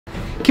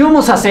¿Qué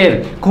vamos a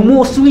hacer?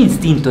 Como su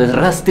instinto es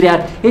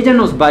rastrear, ella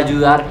nos va a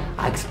ayudar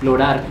a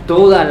explorar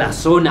toda la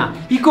zona.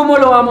 ¿Y cómo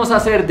lo vamos a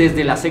hacer?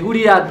 Desde la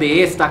seguridad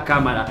de esta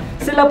cámara.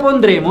 Se la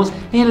pondremos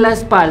en la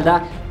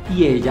espalda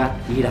y ella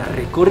irá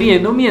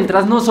recorriendo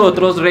mientras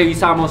nosotros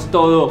revisamos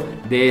todo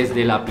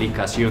desde la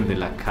aplicación de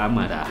la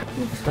cámara.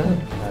 ¿Está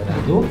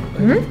ladrando?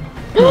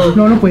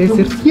 No puede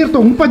ser cierto,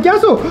 un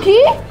payaso. ¿Qué?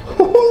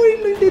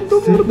 ¡Uy, lo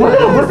intentó morder!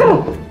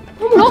 No,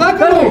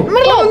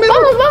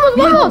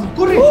 vamos.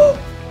 ¡Corre!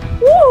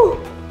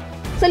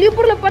 Salió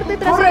por la parte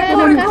trasera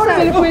de la casa.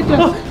 ¡Corre!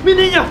 ¡Mi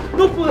niña!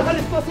 ¡No puedo dejar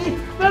esto así!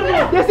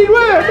 ¡Verde!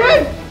 19,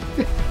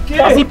 ven. ¿Qué?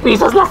 ¡Casi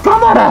pisas la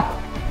cámara!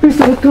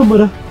 ¿Esa la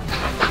cámara?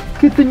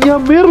 ¿Qué tenía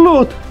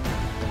Merlot?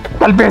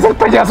 Tal vez el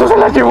payaso se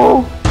la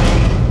llevó.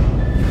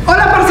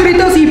 Hola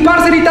parceritos y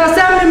parceritas,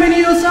 sean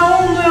bienvenidos a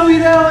un nuevo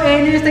video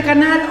en este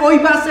canal. Hoy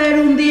va a ser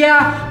un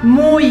día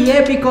muy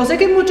épico. Sé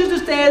que muchos de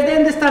ustedes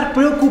deben de estar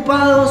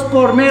preocupados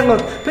por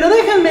Merlot, pero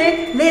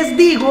déjenme, les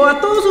digo a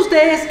todos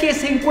ustedes que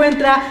se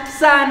encuentra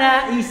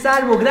sana y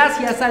salvo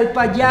gracias al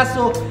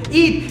payaso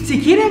It.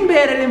 Si quieren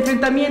ver el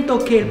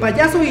enfrentamiento que el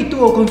payaso It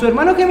tuvo con su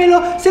hermano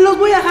gemelo, se los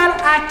voy a dejar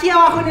aquí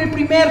abajo en el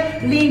primer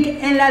link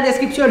en la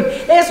descripción.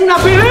 Es una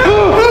pelea.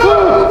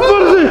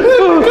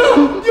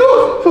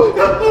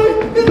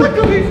 ¡Es la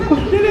cabeza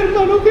del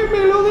hermano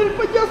gemelo del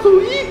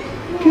payaso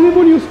It! ¿Qué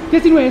demonios?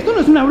 19, esto no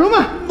es una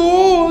broma.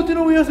 No, yo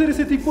no voy a hacer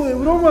ese tipo de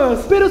bromas.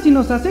 Pero si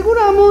nos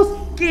aseguramos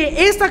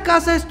que esta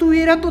casa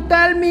estuviera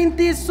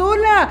totalmente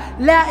sola,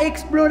 la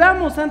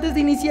exploramos antes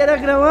de iniciar a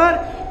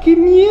grabar. ¡Qué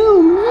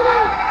miedo! ¡Mira!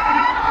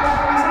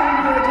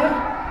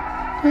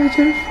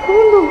 Allá al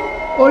fondo.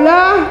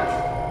 ¡Hola!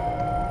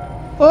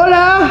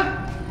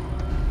 ¡Hola!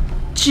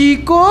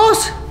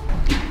 ¿Chicos?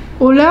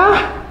 ¿Hola?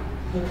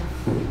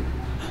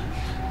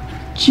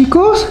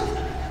 ¿Chicos?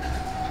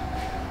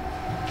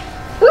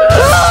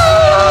 ¡Ah!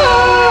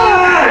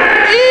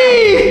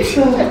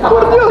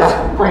 ¡Por Dios!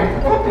 Fue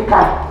épica.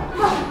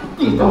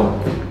 Tito,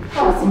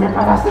 ahora sí me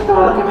pagaste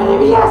todo lo que me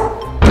debías.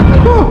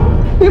 ¡Oh!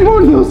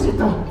 ¡Demonios!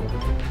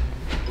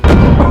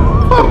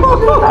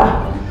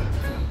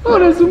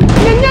 ¡Ahora es un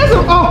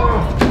ñañazo! ¡Oh!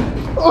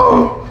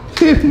 ¡Oh!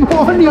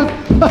 ¡Demonios!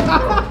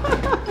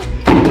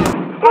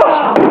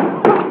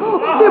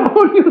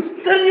 ¡Demonios!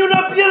 ¡Tenía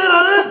una piedra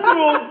dentro!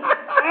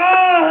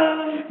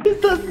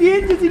 ¿Estás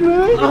bien,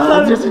 19?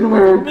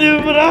 19. ¡Mi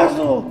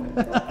brazo!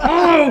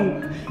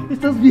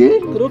 ¿Estás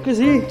bien? Creo que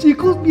sí.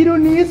 Chicos,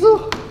 ¿vieron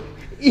eso?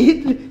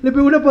 Y le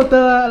pegó una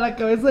patada a la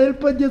cabeza del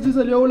payaso y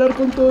salió a volar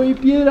con todo y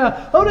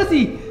piedra. Ahora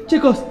sí,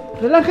 chicos,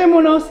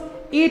 relajémonos.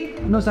 It,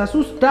 nos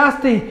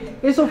asustaste.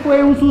 Eso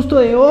fue un susto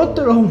de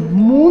otro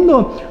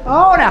mundo.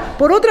 Ahora,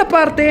 por otra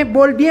parte,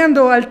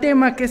 volviendo al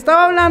tema que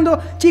estaba hablando,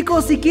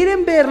 chicos, si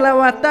quieren ver la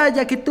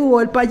batalla que tuvo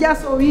el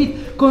payaso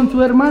It con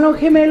su hermano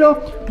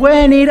gemelo,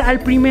 pueden ir al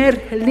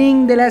primer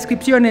link de la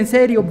descripción. En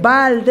serio,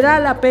 valdrá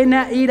la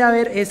pena ir a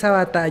ver esa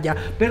batalla,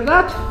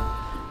 ¿verdad?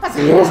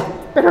 Así es,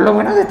 pero lo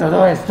bueno de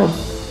todo esto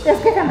es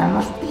que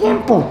ganamos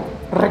tiempo.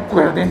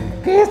 Recuerden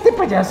que este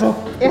payaso,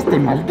 este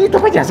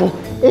maldito payaso,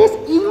 es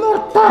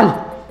inmortal.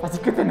 Así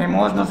que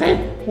tenemos, no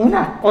sé,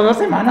 1 o 2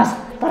 semanas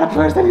para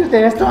poder salir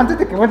de esto antes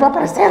de que vuelva a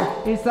aparecer.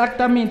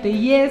 Exactamente,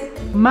 y es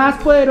más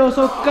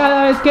poderoso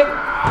cada vez que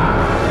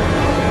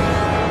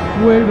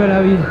vuelve a la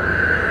vida.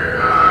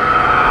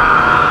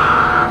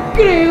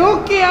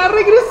 Creo que ha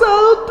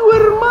regresado tu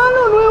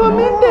hermano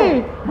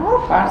nuevamente.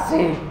 No,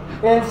 parce.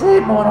 Él se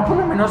demoró por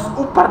lo menos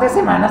un par de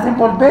semanas en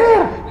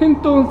volver.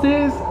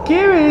 Entonces,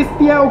 ¿qué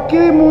bestia o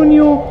qué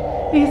demonio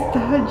está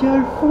allá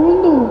al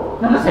fondo?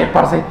 No lo sé,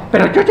 parce,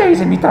 pero yo ya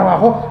hice mi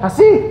trabajo,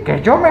 así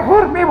que yo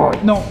mejor me voy.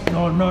 No.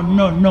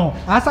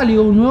 Ha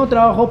salido un nuevo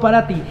trabajo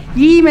para ti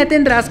y me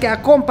tendrás que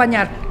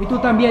acompañar. Y tú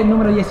también,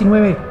 número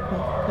 19.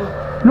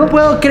 No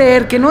puedo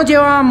creer que no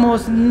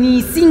llevamos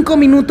ni 5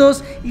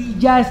 minutos y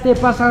ya esté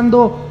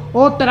pasando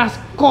otras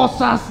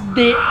cosas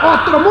de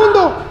otro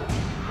mundo.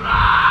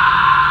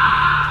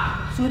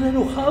 Suena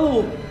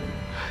enojado.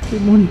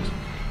 Demonios,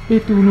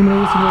 tu número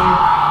 19.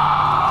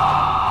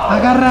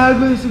 Agarra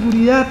algo de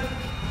seguridad.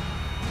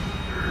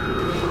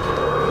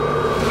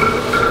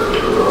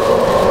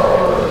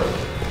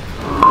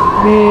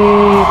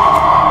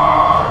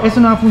 Eso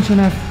no va a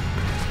funcionar.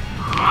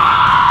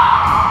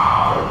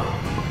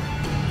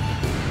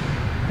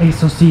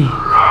 Eso sí.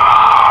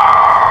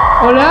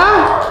 ¿Hola?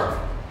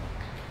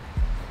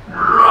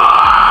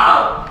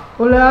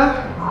 ¿Hola?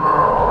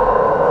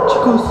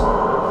 Chicos,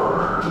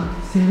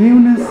 se ve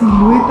una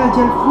silueta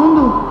allá al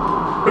fondo.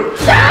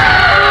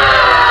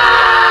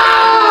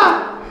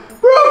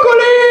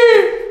 ¡Brócoli!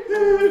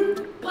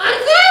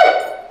 ¡Parce!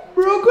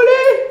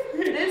 ¡Brócoli!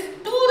 ¿Eres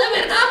tú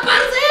de verdad,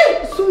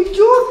 parce? ¡Soy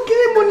yo! ¿Qué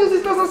demonios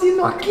estás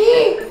haciendo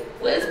aquí?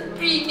 Pues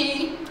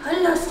vine a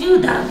la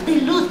ciudad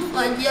de los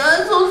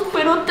payasos,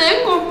 pero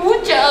tengo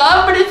mucha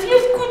hambre si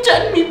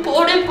escuchan mi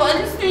pobre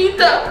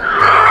pancita.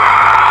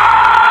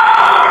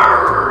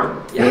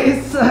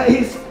 Esa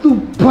es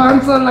tu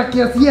panza la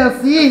que hacía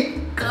así.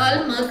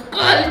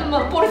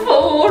 Calma, por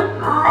favor.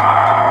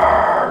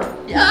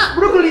 Ya.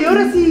 Brócoli,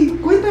 ahora sí,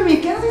 cuéntame,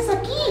 ¿qué haces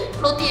aquí?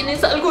 No ¿No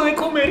tienes algo de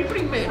comer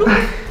primero?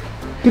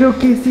 Creo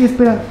que sí,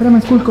 espérame,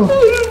 esculco.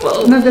 Por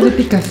favor. Unas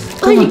galletitas.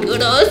 Ay, Toma.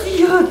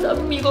 gracias,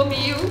 amigo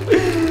mío.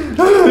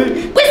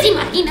 Pues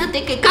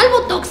imagínate que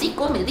Calvo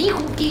Tóxico me dijo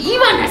que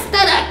iban a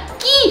estar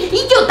aquí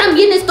y yo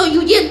también estoy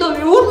huyendo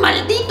de un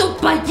maldito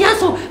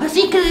payaso,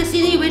 así que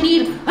decidí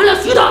venir a la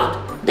ciudad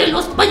de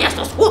los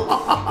payasos.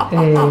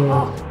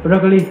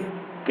 Brócoli.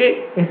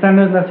 ¿Qué? Esta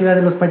no es la ciudad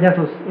de los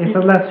payasos, esta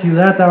es la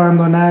ciudad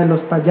abandonada de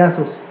los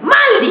payasos.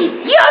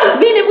 ¡Maldición!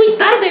 Vine muy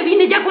tarde,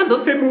 vine ya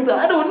cuando se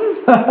mudaron.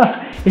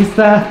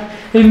 Está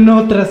en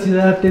otra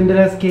ciudad,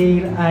 tendrás que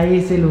ir a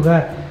ese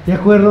lugar. ¿De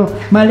acuerdo?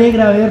 Me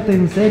alegra verte,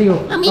 en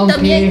serio. A mí aunque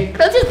también,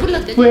 gracias por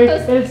las fue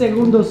galletas. el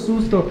segundo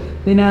susto.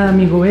 De nada,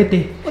 amigo,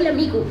 vete. Hola,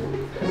 amigo.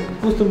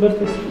 Gusto en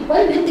verte.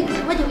 Igualmente, que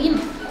te vaya bien.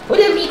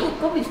 Hola, amigo,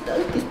 ¿cómo estás?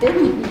 Que estés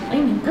muy bien. Ay,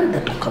 me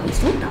encanta tu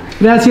cabezota.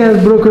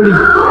 Gracias, Brócoli.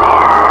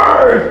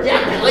 Ya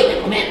te doy de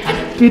comer,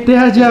 cállate. Que te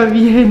haya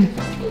bien.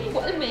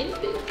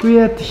 Igualmente.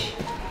 Cuídate.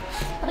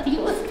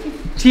 Adiós.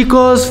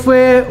 Chicos,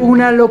 fue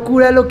una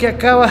locura lo que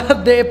acaba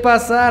de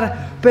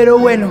pasar. Pero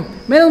bueno,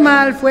 menos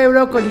mal fue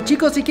Brócoli.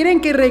 Chicos, si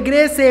quieren que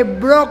regrese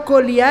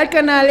Brócoli al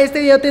canal, este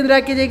video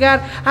tendrá que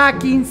llegar a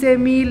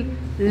 15,000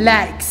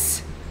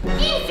 likes.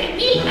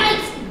 15,000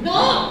 likes.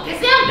 No, que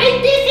sean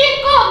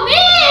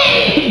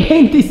 25,000.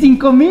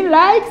 25,000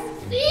 likes.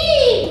 Sí.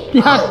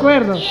 De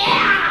acuerdo.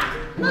 Yeah.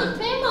 Nos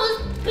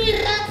vemos,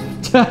 perras.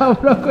 Chao,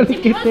 Brócoli,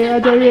 que te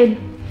vaya bien.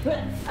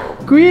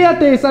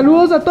 Cuídate,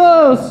 saludos a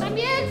todos.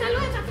 También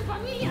saludos a tu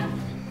familia.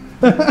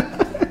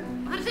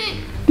 Marce,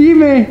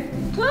 Dime,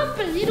 ¿puedo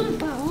pedir un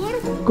favor?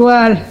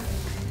 ¿cuál?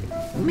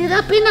 Me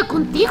da pena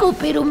contigo,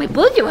 pero ¿me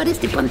puedo llevar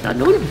este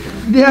pantalón?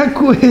 De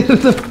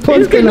acuerdo, Es que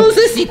póntelo. no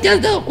sé si te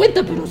has dado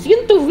cuenta, pero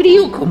siento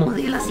frío como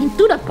de la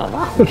cintura para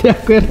abajo. De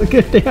acuerdo,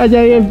 que te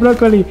vaya bien,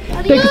 Brócoli. Te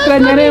Adiós,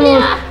 extrañaremos.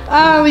 familia.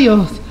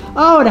 Adiós.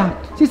 Ahora,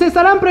 si se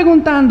estarán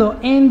preguntando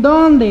en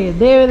dónde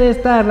debe de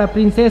estar la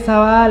princesa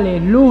Vale,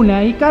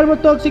 Luna y Calvo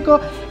Tóxico,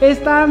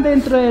 están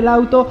dentro del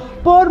auto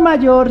por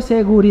mayor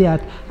seguridad.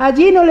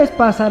 Allí no les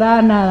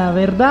pasará nada,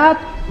 ¿verdad?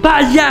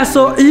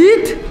 ¡Payaso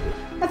It!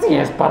 Así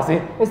es,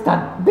 parce.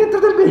 Están dentro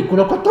del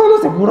vehículo con todos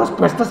los seguros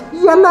puestos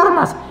y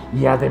alarmas.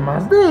 Y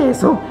además de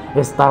eso,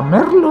 está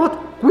Merlot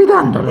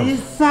cuidándolos.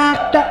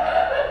 Exactamente.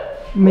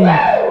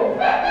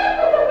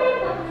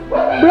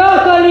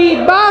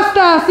 ¡Brócoli!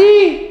 ¡Basta!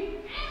 ¡Sí!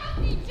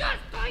 ¡Ya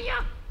estoy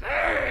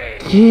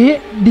aquí!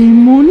 ¿Qué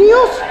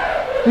demonios?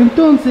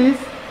 Entonces,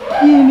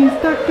 ¿quién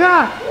está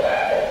acá?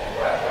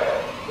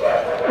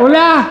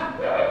 ¡Hola!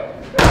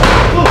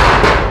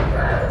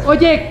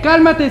 Oye,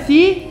 cálmate,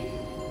 ¿sí?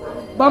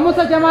 Vamos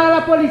a llamar a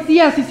la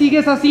policía si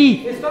sigues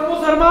así.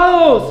 ¡Estamos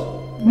armados!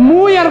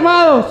 ¡Muy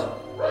armados!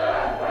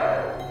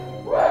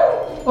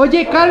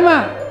 Oye,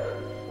 calma.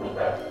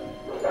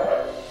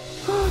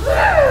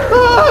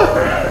 ¡Ah!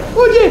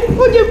 Oye,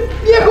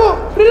 viejo,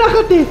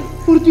 relájate.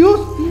 Por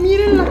Dios,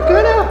 miren la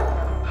cara.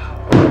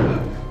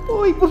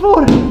 Uy, por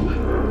favor.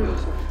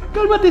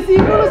 Cálmate, sí,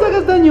 no nos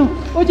hagas daño.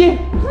 Oye,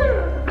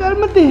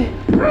 cálmate.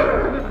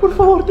 Por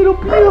favor, te lo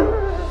pido.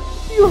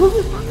 Dios.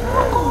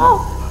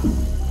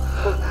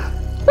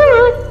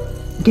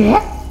 ¿Qué?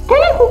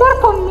 ¿Quieren jugar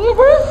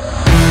conmigo?